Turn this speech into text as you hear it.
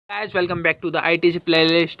Guys, welcome back to the ITC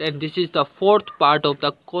playlist, and this is the fourth part of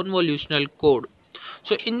the convolutional code.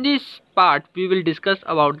 So in this part we will discuss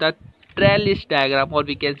about the trellis diagram, or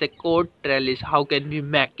we can say code trellis. How can we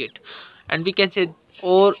make it? And we can say,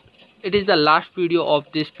 or it is the last video of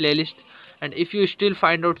this playlist, and if you still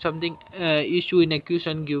find out something issue in a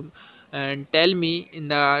question, give and tell me in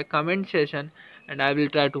the comment section, and I will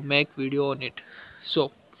try to make video on it.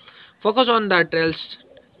 So focus on the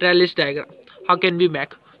trellis diagram. How can we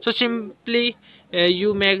make? So simply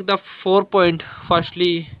you make the 4 point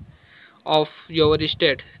firstly of your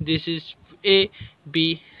state. This is A,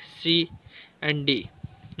 B, C and D.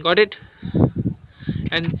 Got it?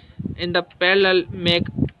 And in the parallel make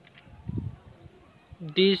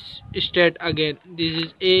this state again. This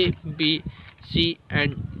is A, B, C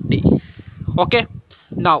and D. Okay.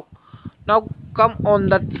 Now come on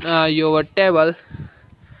the your table.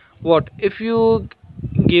 What if you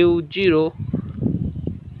give 0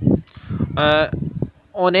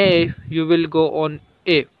 on A, you will go on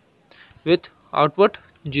A with output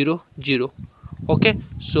 0 0. Okay,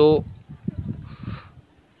 so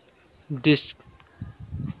this,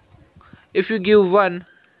 if you give 1,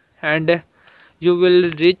 and you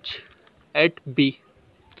will reach at B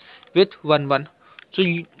with 1 1. So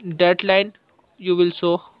that line you will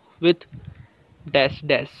show with dash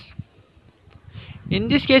dash. In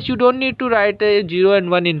this case you don't need to write a 0 and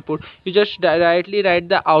 1 input, you just directly write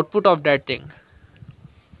the output of that thing.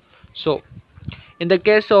 So in the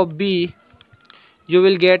case of B, you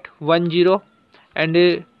will get 1 0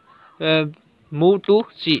 and move to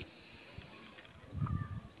C.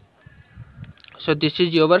 So this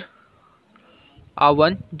is your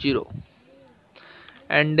R1 0,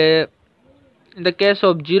 and in the case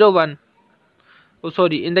of 0 1, oh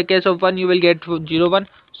sorry, in the case of 1 you will get 0 1.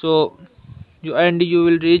 So you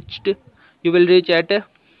will reach at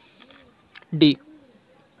D.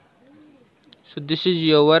 So this is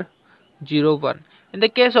your 0 1. In the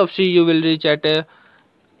case of C, you will reach at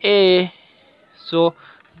A. So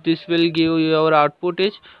this will give your output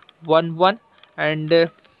is 1 1, and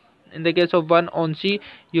in the case of 1 on C,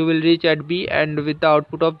 you will reach at B and with the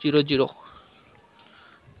output of 0 0.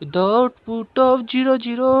 With the output of 0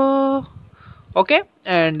 0. Okay,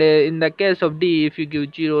 and in the case of D, if you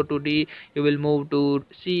give 0 to D, you will move to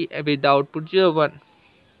C with the output 0 1.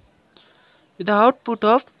 With the output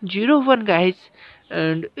of 0 1, guys.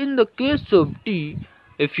 And in the case of D,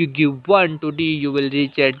 if you give 1 to D, you will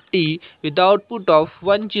reach at D with the output of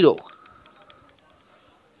 1 0.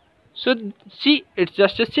 So see, it's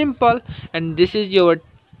just a simple, and this is your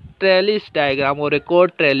trellis diagram or a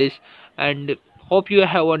code trellis, and hope you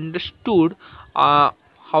have understood how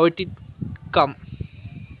it come.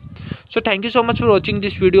 So thank you so much for watching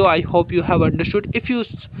this video. I hope you have understood. If you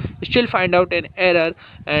still find out an error,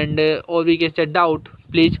 and or we can say doubt,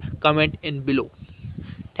 please comment in below.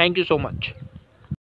 Thank you so much.